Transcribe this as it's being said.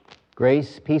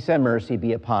Grace, peace, and mercy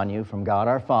be upon you from God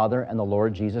our Father and the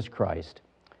Lord Jesus Christ.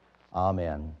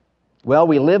 Amen. Well,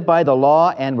 we live by the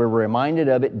law and we're reminded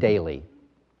of it daily.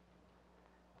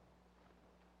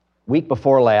 Week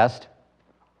before last,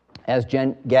 as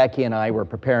Jen Gacky and I were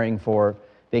preparing for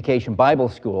Vacation Bible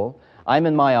School, I'm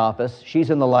in my office, she's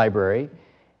in the library,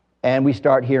 and we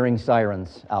start hearing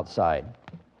sirens outside.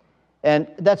 And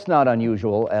that's not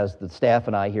unusual, as the staff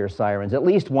and I hear sirens at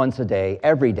least once a day,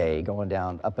 every day, going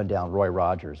down up and down Roy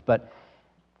Rogers. But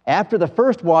after the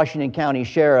first Washington County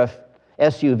Sheriff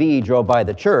SUV drove by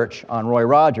the church on Roy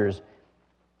Rogers,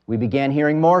 we began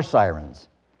hearing more sirens,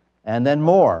 and then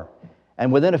more.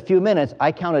 And within a few minutes,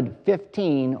 I counted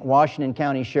 15 Washington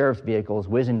County Sheriff's vehicles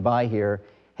whizzing by here,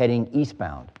 heading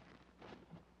eastbound.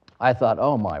 I thought,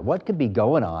 oh my, what could be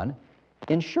going on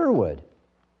in Sherwood?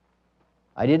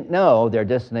 I didn't know their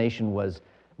destination was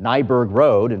Nyberg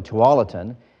Road in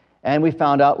Tualatin, and we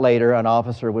found out later an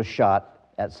officer was shot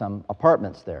at some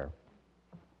apartments there.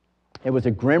 It was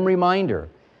a grim reminder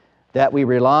that we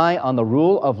rely on the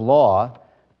rule of law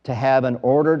to have an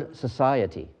ordered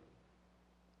society.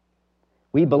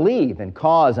 We believe in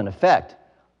cause and effect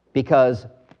because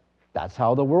that's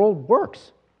how the world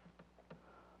works.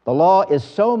 The law is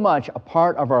so much a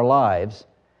part of our lives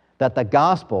that the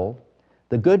gospel,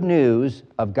 the good news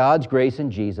of God's grace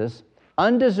in Jesus,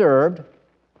 undeserved,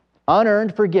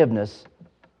 unearned forgiveness,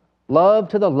 love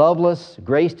to the loveless,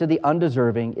 grace to the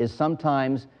undeserving, is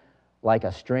sometimes like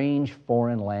a strange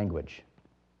foreign language.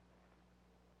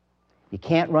 You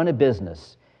can't run a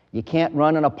business. You can't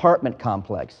run an apartment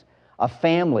complex, a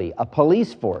family, a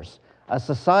police force, a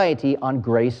society on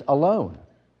grace alone.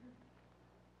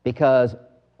 Because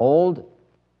old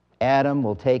Adam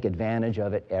will take advantage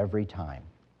of it every time.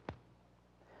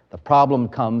 The problem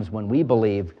comes when we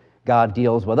believe God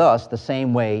deals with us the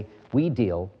same way we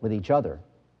deal with each other.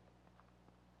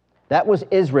 That was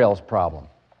Israel's problem.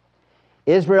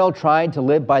 Israel tried to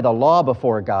live by the law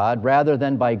before God rather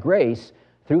than by grace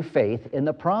through faith in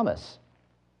the promise.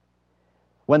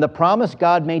 When the promise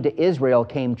God made to Israel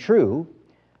came true,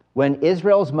 when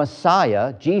Israel's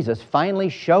Messiah, Jesus, finally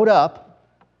showed up,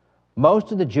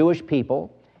 most of the Jewish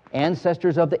people,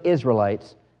 ancestors of the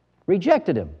Israelites,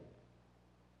 rejected him.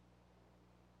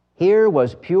 Here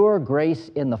was pure grace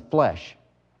in the flesh,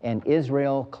 and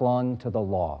Israel clung to the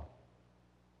law.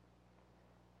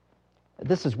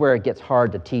 This is where it gets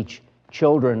hard to teach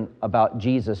children about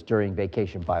Jesus during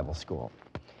Vacation Bible School.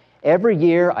 Every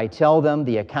year I tell them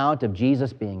the account of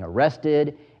Jesus being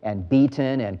arrested and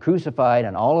beaten and crucified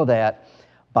and all of that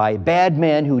by bad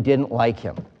men who didn't like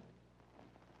him.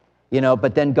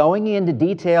 But then going into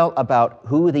detail about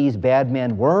who these bad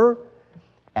men were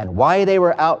and why they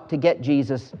were out to get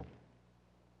Jesus,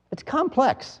 it's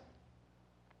complex.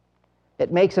 It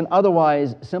makes an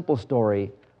otherwise simple story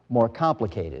more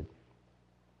complicated.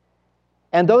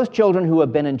 And those children who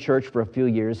have been in church for a few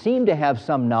years seem to have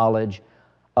some knowledge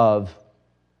of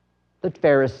the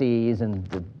Pharisees and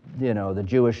the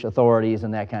Jewish authorities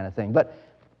and that kind of thing, but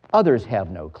others have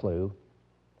no clue.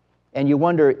 And you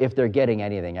wonder if they're getting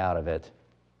anything out of it.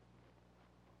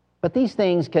 But these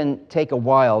things can take a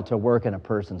while to work in a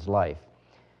person's life.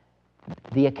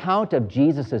 The account of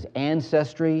Jesus'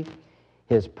 ancestry,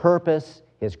 his purpose,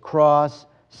 his cross,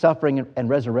 suffering and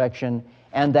resurrection,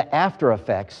 and the after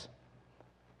effects,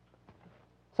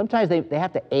 sometimes they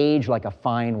have to age like a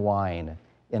fine wine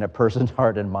in a person's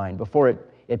heart and mind before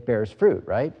it bears fruit,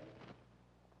 right?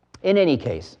 In any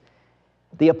case,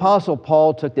 the Apostle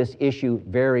Paul took this issue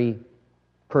very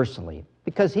personally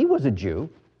because he was a Jew,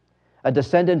 a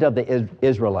descendant of the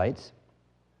Israelites,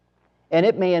 and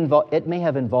it may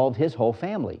have involved his whole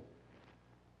family.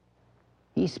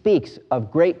 He speaks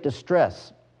of great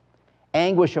distress,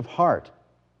 anguish of heart,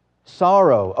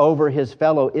 sorrow over his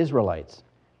fellow Israelites.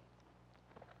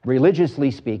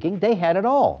 Religiously speaking, they had it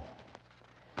all.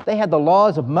 They had the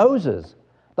laws of Moses,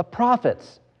 the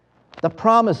prophets, the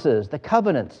promises, the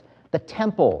covenants, the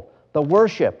temple, the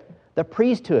worship, the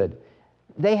priesthood.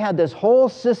 They had this whole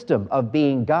system of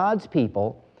being God's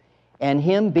people and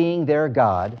him being their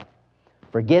God,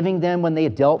 forgiving them when they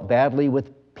dealt badly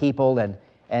with people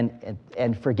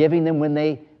and forgiving them when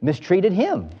they mistreated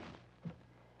him.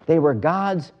 They were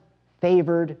God's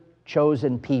favored,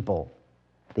 chosen people,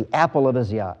 the apple of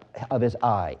his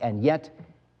eye, and yet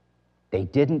they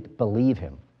didn't believe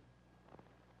him.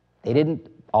 They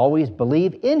didn't always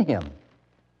believe in him.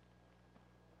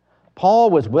 Paul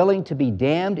was willing to be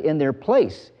damned in their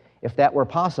place if that were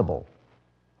possible.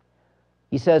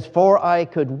 He says, "For I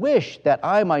could wish that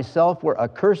I myself were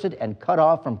accursed and cut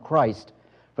off from Christ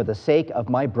for the sake of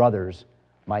my brothers,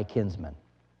 my kinsmen."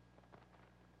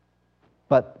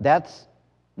 But that's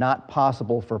not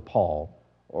possible for Paul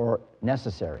or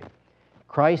necessary.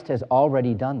 Christ has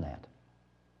already done that.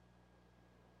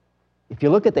 If you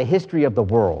look at the history of the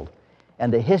world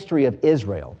and the history of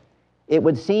Israel, it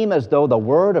would seem as though the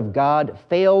Word of God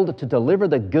failed to deliver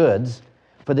the goods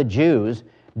for the Jews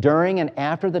during and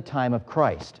after the time of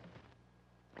Christ.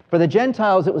 For the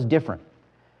Gentiles, it was different,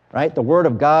 right? The Word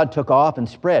of God took off and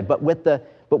spread. But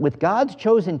with God's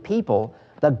chosen people,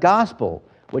 the gospel,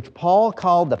 which Paul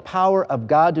called the power of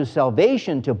God to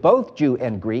salvation to both Jew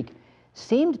and Greek,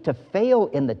 seemed to fail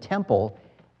in the temple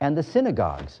and the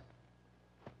synagogues.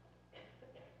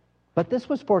 But this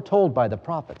was foretold by the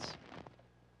prophets.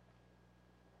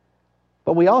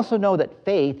 But we also know that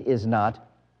faith is not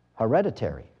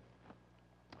hereditary.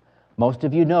 Most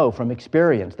of you know from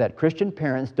experience that Christian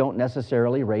parents don't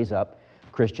necessarily raise up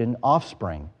Christian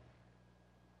offspring.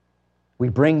 We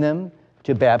bring them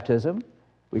to baptism,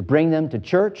 we bring them to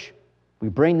church, we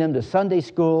bring them to Sunday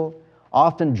school,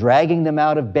 often dragging them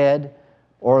out of bed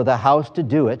or the house to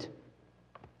do it.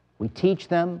 We teach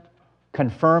them,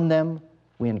 confirm them,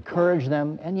 we encourage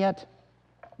them, and yet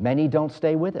many don't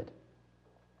stay with it.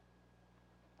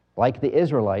 Like the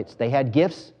Israelites, they had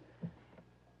gifts,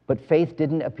 but faith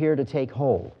didn't appear to take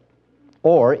hold.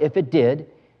 Or if it did,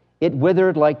 it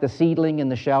withered like the seedling in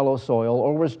the shallow soil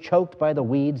or was choked by the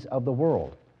weeds of the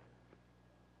world.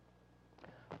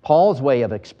 Paul's way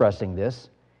of expressing this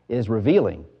is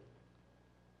revealing.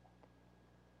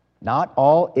 Not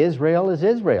all Israel is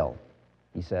Israel,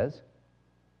 he says.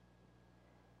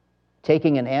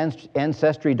 Taking an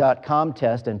Ancestry.com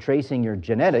test and tracing your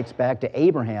genetics back to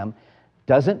Abraham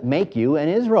doesn't make you an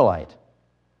Israelite.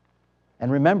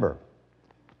 And remember,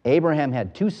 Abraham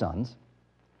had two sons,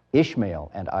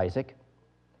 Ishmael and Isaac.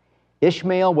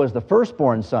 Ishmael was the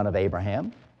firstborn son of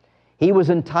Abraham. He was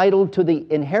entitled to the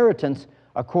inheritance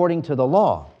according to the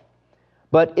law.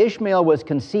 But Ishmael was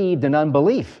conceived in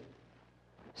unbelief.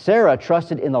 Sarah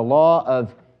trusted in the law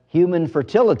of human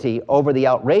fertility over the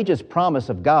outrageous promise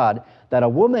of God that a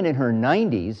woman in her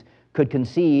 90s could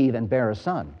conceive and bear a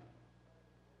son.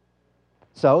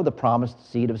 So the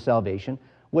promised seed of salvation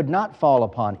would not fall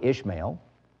upon Ishmael,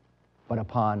 but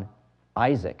upon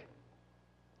Isaac,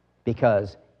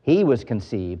 because he was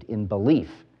conceived in belief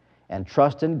and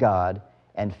trust in God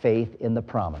and faith in the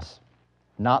promise,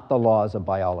 not the laws of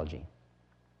biology.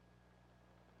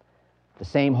 The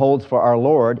same holds for our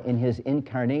Lord in his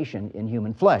incarnation in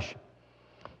human flesh.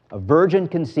 A virgin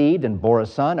conceived and bore a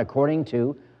son according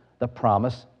to the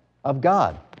promise of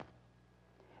God.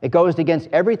 It goes against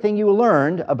everything you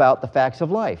learned about the facts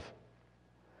of life.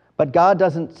 But God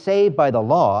doesn't save by the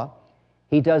law.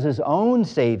 He does his own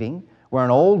saving, where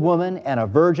an old woman and a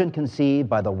virgin conceived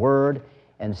by the word,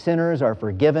 and sinners are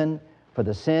forgiven for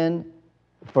the sin,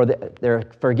 they're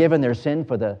forgiven their sin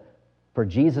for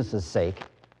Jesus' sake,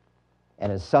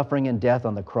 and his suffering and death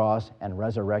on the cross and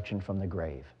resurrection from the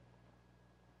grave.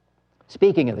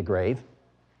 Speaking of the grave,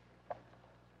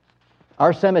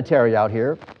 our cemetery out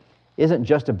here isn't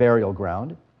just a burial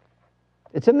ground,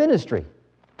 it's a ministry.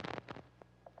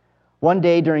 One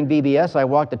day during VBS, I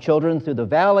walked the children through the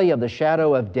valley of the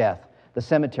shadow of death, the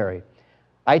cemetery.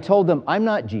 I told them, I'm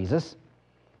not Jesus,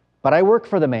 but I work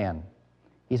for the man.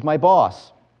 He's my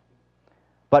boss.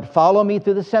 But follow me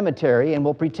through the cemetery and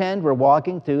we'll pretend we're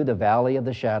walking through the valley of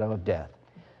the shadow of death.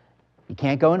 You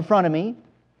can't go in front of me.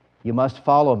 You must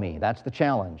follow me. That's the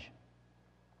challenge.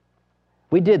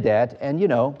 We did that, and you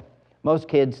know, most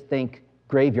kids think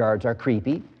graveyards are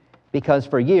creepy because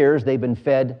for years they've been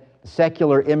fed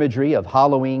secular imagery of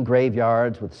Halloween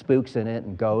graveyards with spooks in it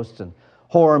and ghosts and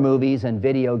horror movies and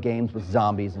video games with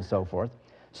zombies and so forth.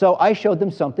 So I showed them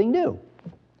something new,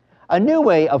 a new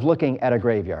way of looking at a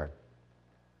graveyard.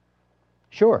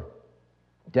 Sure,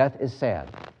 death is sad.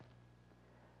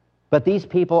 But these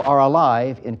people are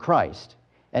alive in Christ,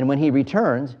 and when he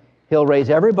returns, he'll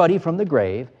raise everybody from the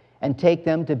grave and take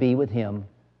them to be with him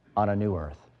on a new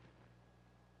earth.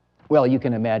 Well, you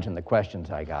can imagine the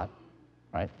questions I got,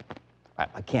 right?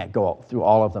 I can't go through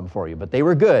all of them for you, but they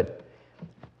were good.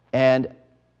 And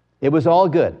it was all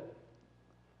good.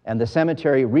 And the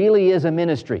cemetery really is a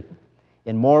ministry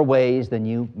in more ways than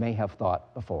you may have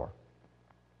thought before.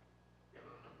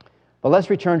 But let's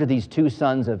return to these two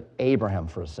sons of Abraham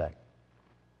for a sec.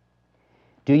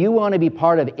 Do you want to be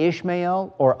part of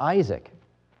Ishmael or Isaac?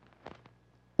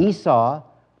 Esau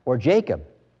or Jacob?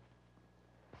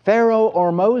 Pharaoh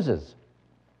or Moses?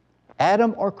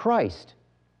 Adam or Christ?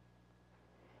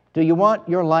 Do you want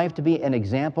your life to be an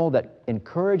example that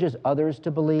encourages others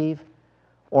to believe,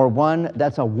 or one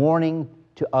that's a warning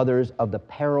to others of the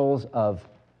perils of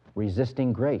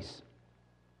resisting grace?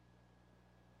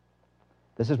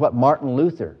 This is what Martin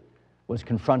Luther was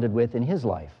confronted with in his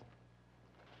life.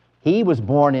 He was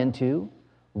born into,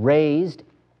 raised,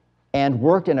 and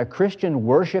worked in a Christian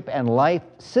worship and life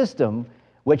system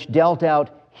which dealt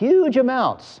out huge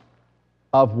amounts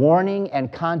of warning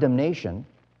and condemnation,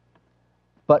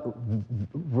 but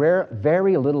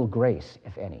very little grace,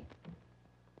 if any.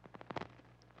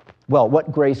 Well,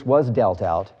 what grace was dealt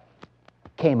out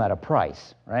came at a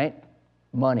price, right?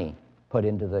 Money put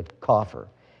into the coffer.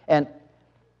 And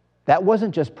that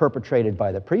wasn't just perpetrated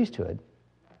by the priesthood.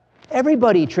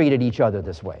 Everybody treated each other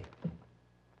this way.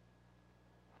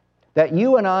 That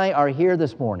you and I are here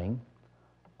this morning,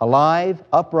 alive,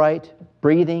 upright,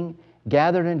 breathing,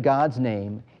 gathered in God's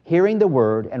name, hearing the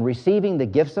word and receiving the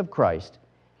gifts of Christ,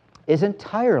 is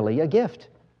entirely a gift.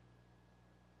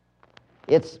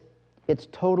 It's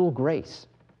total grace.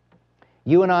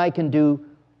 You and I can do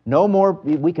no more,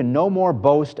 we can no more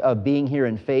boast of being here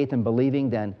in faith and believing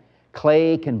than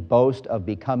clay can boast of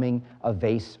becoming a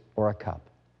vase or a cup.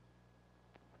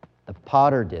 The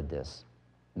potter did this,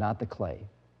 not the clay.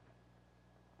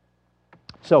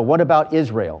 So what about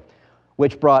Israel,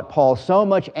 which brought Paul so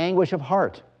much anguish of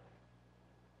heart?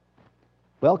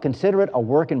 Well, consider it a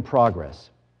work in progress.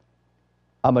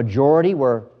 A majority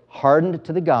were hardened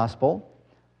to the gospel,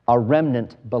 a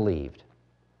remnant believed.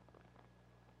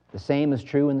 The same is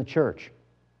true in the church.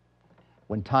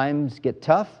 When times get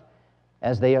tough,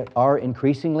 as they are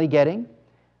increasingly getting,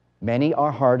 many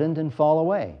are hardened and fall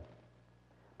away.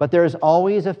 But there is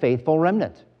always a faithful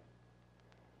remnant.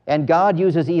 And God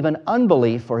uses even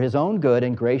unbelief for His own good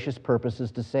and gracious purposes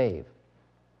to save.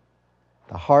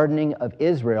 The hardening of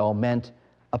Israel meant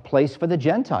a place for the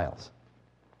Gentiles,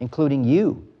 including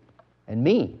you and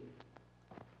me.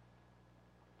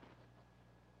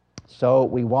 So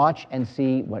we watch and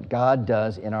see what God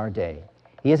does in our day.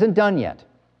 He isn't done yet.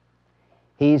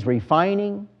 He's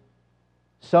refining,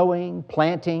 sowing,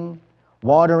 planting,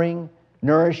 watering,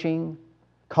 nourishing,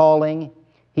 calling.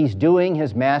 He's doing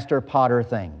His master potter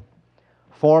thing,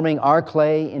 forming our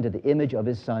clay into the image of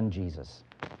His Son, Jesus.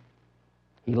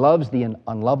 He loves the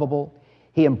unlovable.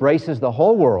 He embraces the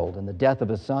whole world in the death of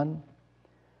His Son.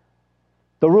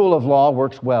 The rule of law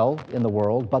works well in the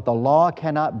world, but the law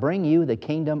cannot bring you the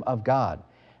kingdom of God.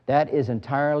 That is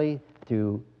entirely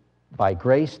by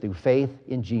grace through faith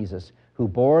in Jesus, who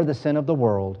bore the sin of the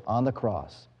world on the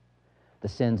cross. The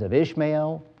sins of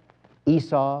Ishmael,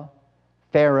 Esau,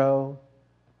 Pharaoh,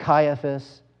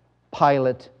 Caiaphas,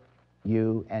 Pilate,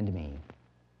 you and me.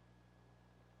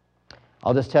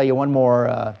 I'll just tell you one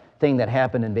more thing that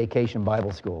happened in Vacation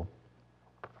Bible School.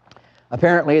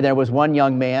 Apparently, there was one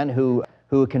young man who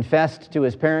confessed to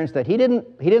his parents that he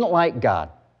didn't like God,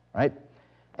 right?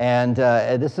 And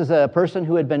this is a person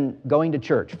who had been going to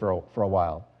church for a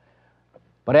while.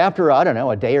 But after, I don't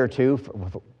know, a day or two,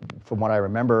 from what I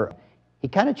remember, he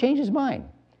kind of changed his mind.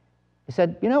 He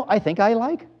said, I think I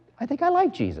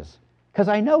like Jesus, because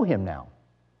I know Him now,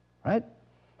 right?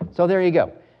 So there you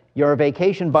go. Your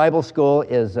Vacation Bible School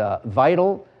is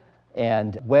vital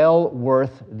and well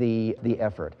worth the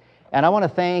effort. And I want to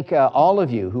thank all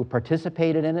of you who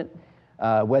participated in it,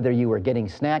 whether you were getting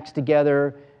snacks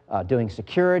together, doing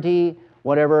security,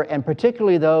 whatever, and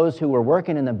particularly those who were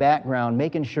working in the background,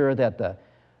 making sure that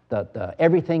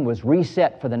everything was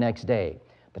reset for the next day.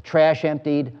 The trash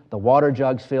emptied, the water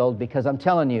jugs filled, because I'm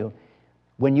telling you,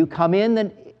 when you come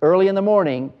in early in the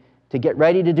morning to get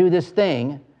ready to do this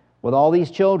thing with all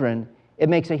these children, it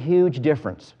makes a huge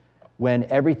difference when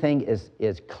everything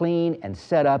is clean and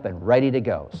set up and ready to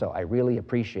go. So I really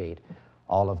appreciate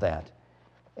all of that.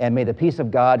 And may the peace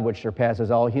of God, which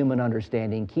surpasses all human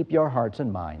understanding, keep your hearts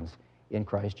and minds in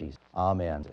Christ Jesus. Amen.